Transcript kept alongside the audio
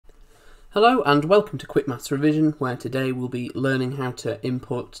Hello and welcome to Quick Maths Revision, where today we'll be learning how to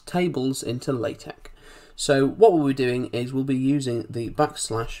input tables into LaTeX. So what we'll be doing is we'll be using the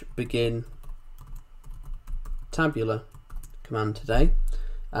 \begin tabular command today,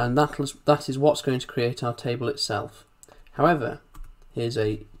 and that is what's going to create our table itself. However, here's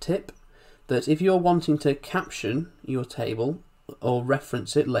a tip that if you're wanting to caption your table or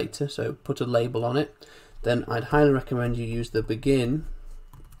reference it later, so put a label on it, then I'd highly recommend you use the begin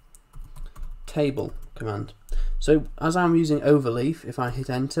table command. So as I'm using Overleaf, if I hit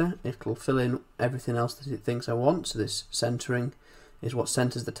enter, it'll fill in everything else that it thinks I want. So this centering is what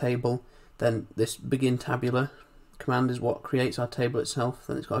centers the table. Then this begin tabular command is what creates our table itself.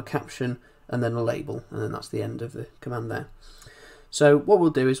 Then it's got a caption and then a label, and then that's the end of the command there. So what we'll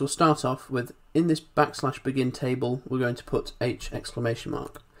do is we'll start off with, in this \begin table, we're going to put H!,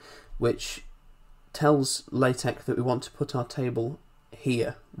 which tells LaTeX that we want to put our table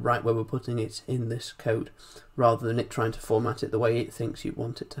here, right where we're putting it in this code, rather than it trying to format it the way it thinks you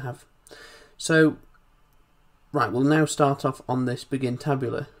want it to have. So, right, we'll now start off on this begin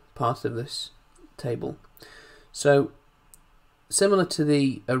tabular part of this table. So, similar to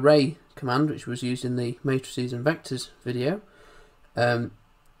the array command, which was used in the matrices and vectors video,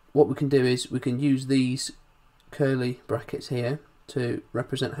 what we can do is we can use these curly brackets here to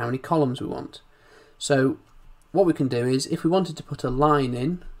represent how many columns we want. So what we can do is, if we wanted to put a line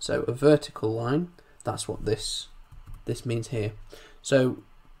in, so a vertical line, that's what this means here. So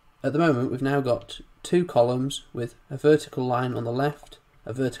at the moment we've now got two columns with a vertical line on the left,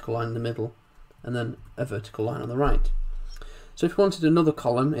 a vertical line in the middle, and then a vertical line on the right. So if we wanted another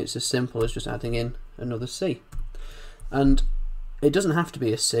column, it's as simple as just adding in another C. And it doesn't have to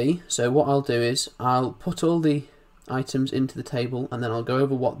be a C, so what I'll do is I'll put all the items into the table and then I'll go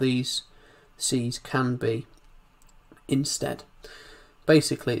over what these C's can be instead.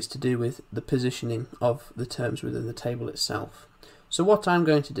 Basically it's to do with the positioning of the terms within the table itself. So what I'm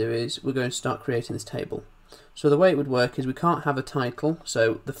going to do is we're going to start creating this table. So the way it would work is we can't have a title,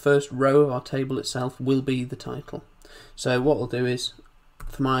 so the first row of our table itself will be the title. So what we'll do is,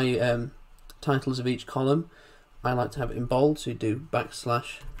 for my titles of each column, I like to have it in bold, so you do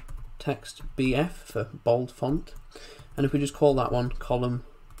 \text BF for bold font, and if we just call that one column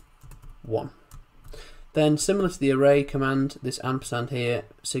 1. Then, similar to the array command, this ampersand here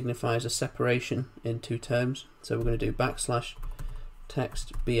signifies a separation in two terms. So we're going to do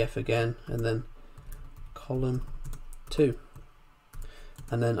 \text BF again, and then column 2.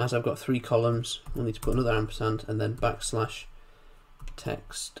 And then, as I've got 3 columns, we'll need to put another ampersand, and then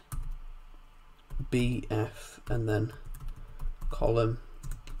 \text BF, and then column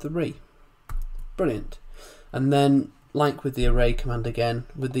 3. Brilliant. And then, like with the array command again,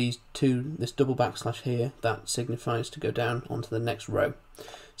 with these two, this double backslash here, that signifies to go down onto the next row.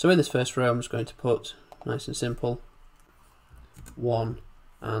 So in this first row I'm just going to put, nice and simple, 1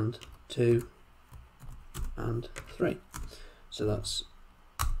 and 2 and 3. So that's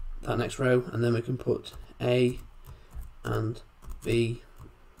that next row, and then we can put A and B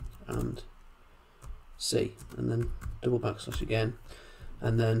and C, and then double backslash again,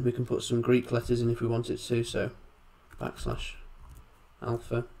 and then we can put some Greek letters in if we wanted to, so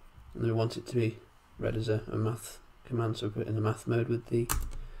 \alpha, and we want it to be read as a math command, so we put it in the math mode with the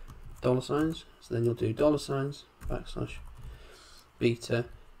 $signs. So then you'll do $signs \beta,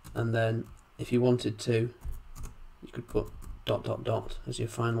 and then if you wanted to, you could put ... as your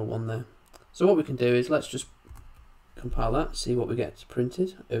final one there. So what we can do is, let's just compile that, see what we get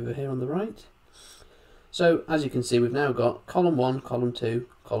printed over here on the right. So as you can see, we've now got column 1, column 2,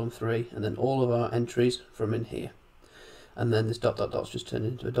 column 3, and then all of our entries from in here. And then this ... just turned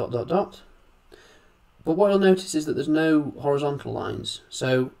into a ... But what you'll notice is that there's no horizontal lines.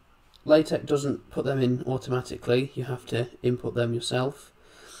 So LaTeX doesn't put them in automatically, you have to input them yourself.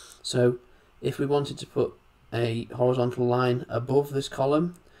 So if we wanted to put a horizontal line above this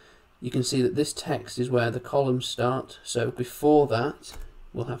column, you can see that this text is where the columns start. So before that,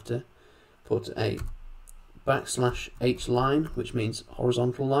 we'll have to put a \H line, which means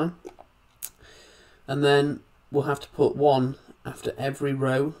horizontal line. And then we'll have to put 1 after every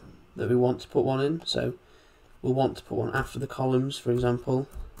row that we want to put one in. So we'll want to put one after the columns, for example.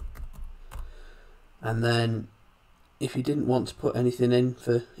 And then if you didn't want to put anything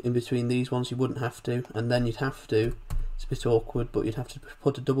in between these ones, you wouldn't have to, and then you'd have to, it's a bit awkward, but you'd have to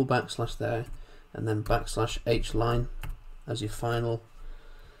put a double backslash there, and then \H line as your final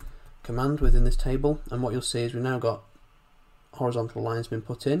command within this table. And what you'll see is we've now got horizontal lines been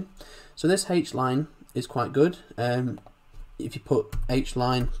put in. So this H line is quite good. If you put H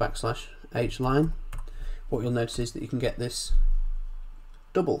line \H line, what you'll notice is that you can get this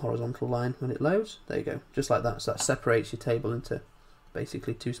double horizontal line when it loads. There you go, just like that. So that separates your table into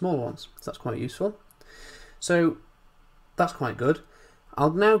basically two smaller ones. So that's quite useful. So that's quite good.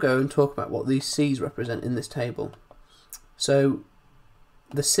 I'll now go and talk about what these C's represent in this table. So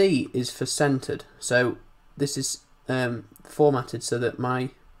the C is for centered. So this is formatted so that my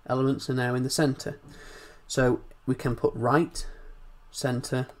elements are now in the center. So we can put right,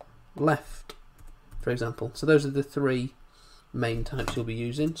 center, left, for example. So those are the three main types you'll be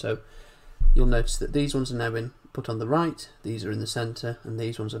using. So you'll notice that these ones have now been put on the right, these are in the center, and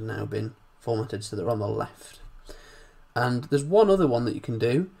these ones have now been formatted so they're on the left. And there's one other one that you can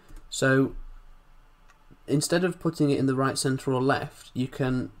do. So instead of putting it in the right, center, or left, you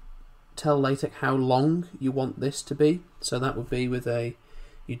can tell LaTeX how long you want this to be. So that would be with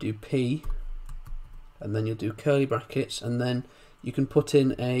you do P, and then you'll do curly brackets, and then you can put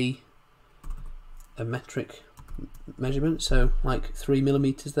in a metric measurement, so like 3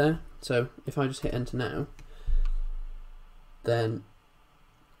 millimeters there. So if I just hit enter now, then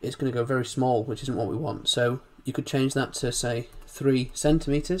it's going to go very small, which isn't what we want. So you could change that to say 3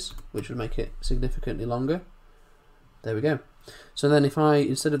 centimeters, which would make it significantly longer. There we go. So then if I,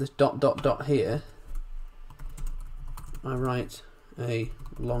 instead of this dot dot dot here, I write a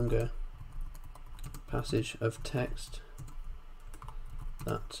longer passage of text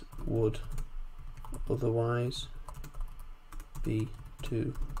that would otherwise be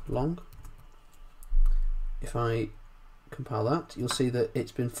too long. If I compile that, you'll see that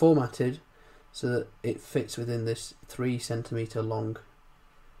it's been formatted so that it fits within this 3 centimeter long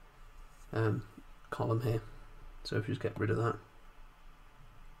column here. So if you just get rid of that,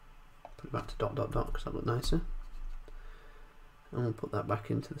 put it back to dot dot dot because that look nicer, and we'll put that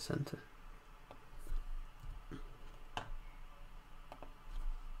back into the center.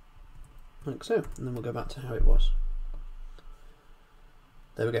 Like so, and then we'll go back to how it was.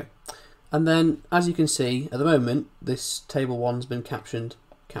 There we go. And then, as you can see, at the moment, this table 1's been captioned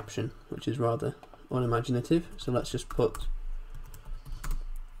caption, which is rather unimaginative. So let's just put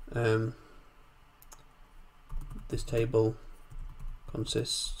this table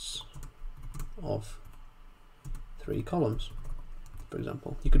consists of 3 columns, for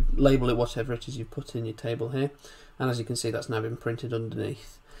example. You could label it whatever it is you put in your table here, and as you can see, that's now been printed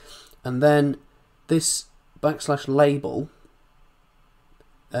underneath. And then this \label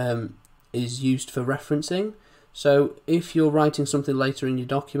is used for referencing. So if you're writing something later in your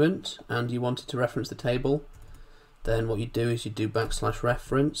document and you wanted to reference the table, then what you do is you do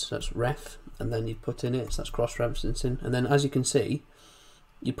 \reference, that's ref, and then you put in it, so that's cross-referencing. And then as you can see,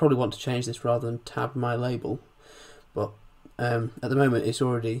 you probably want to change this rather than tab my label, but at the moment it's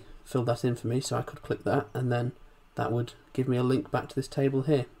already filled that in for me, so I could click that, and then that would give me a link back to this table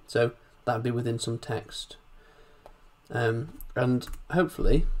here. So that would be within some text. And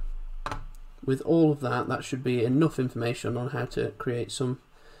hopefully, with all of that, that should be enough information on how to create some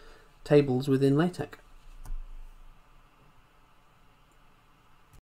tables within LaTeX.